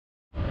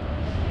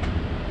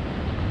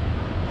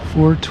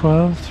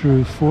412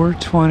 through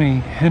 420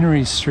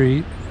 Henry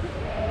Street,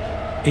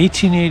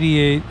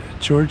 1888,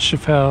 George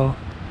Chappell,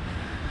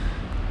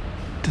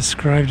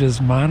 described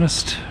as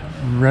modest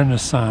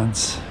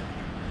Renaissance.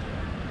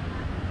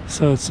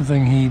 So it's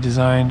something he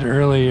designed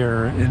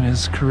earlier in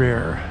his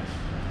career.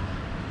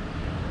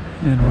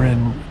 And we're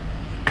in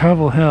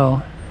Cobble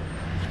Hill,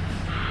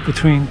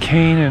 between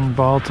Kane and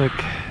Baltic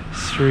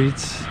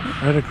Streets,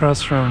 right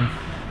across from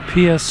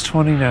PS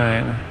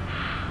 29.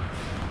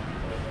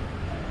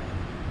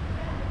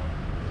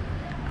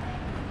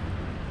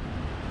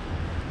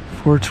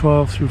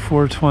 .412 through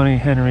 420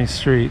 Henry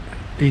Street,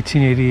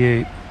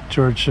 1888,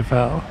 George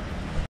Chappell.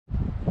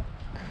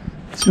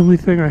 It's the only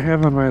thing I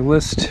have on my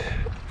list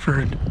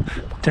for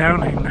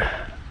Downing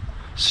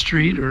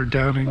Street or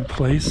Downing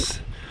Place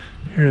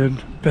here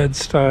in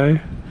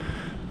Bed-Stuy,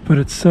 but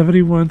it's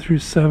 71 through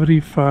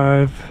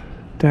 75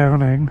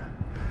 Downing.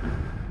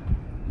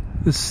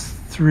 This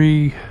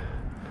 3-house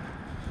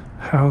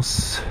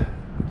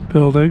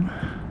building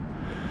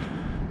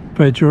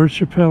by George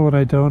Chappell, and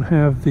I don't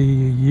have the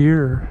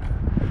year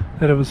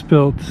that it was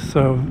built,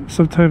 so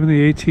sometime in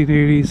the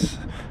 1880s,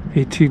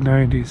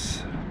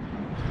 1890s.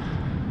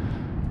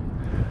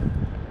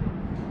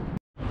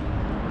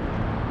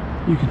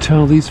 You can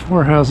tell these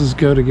 4 houses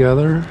go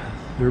together.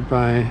 They're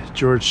by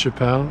George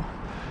Chappell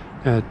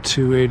at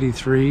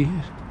 283,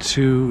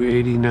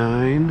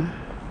 289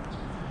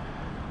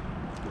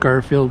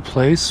 Garfield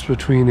Place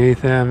between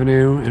 8th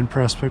Avenue and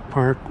Prospect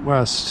Park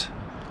West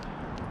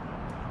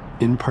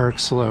in Park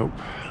Slope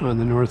on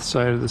the north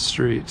side of the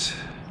street.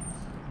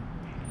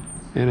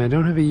 And I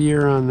don't have a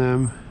year on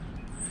them,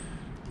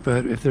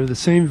 but if they're the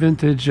same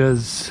vintage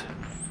as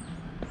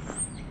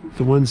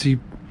the ones he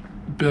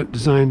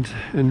designed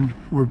and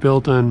were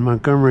built on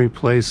Montgomery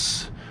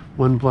Place,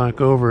 one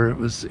block over, it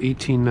was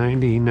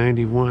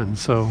 1890-91,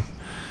 so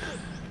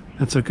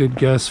that's a good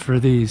guess for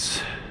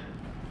these.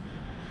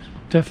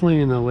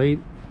 Definitely in the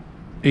late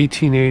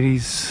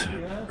 1880s,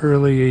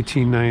 early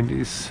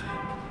 1890s,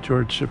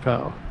 George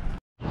Chappell.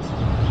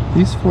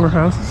 These 4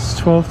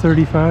 houses,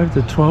 1235 to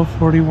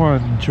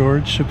 1241,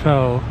 George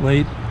Chappell,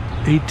 late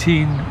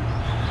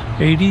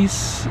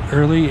 1880s,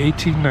 early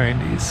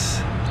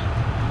 1890s,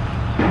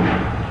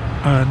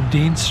 on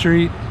Dean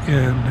Street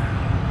in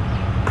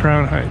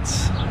Crown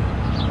Heights.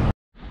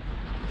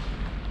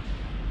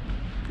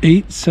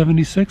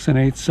 876 and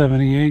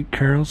 878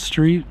 Carroll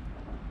Street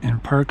in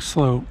Park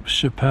Slope,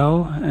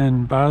 Chappell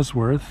and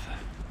Bosworth,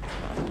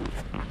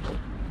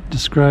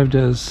 described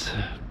as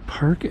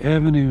Park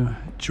Avenue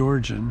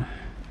Georgian,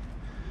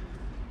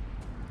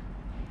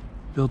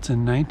 built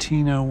in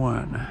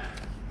 1901,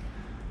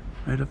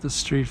 right up the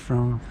street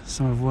from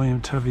some of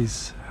William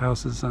Tovey's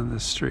houses on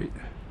this street,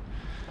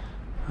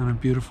 on a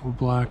beautiful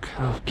block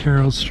of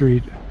Carroll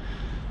Street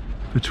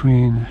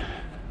between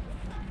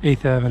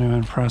 8th Avenue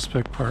and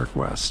Prospect Park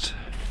West.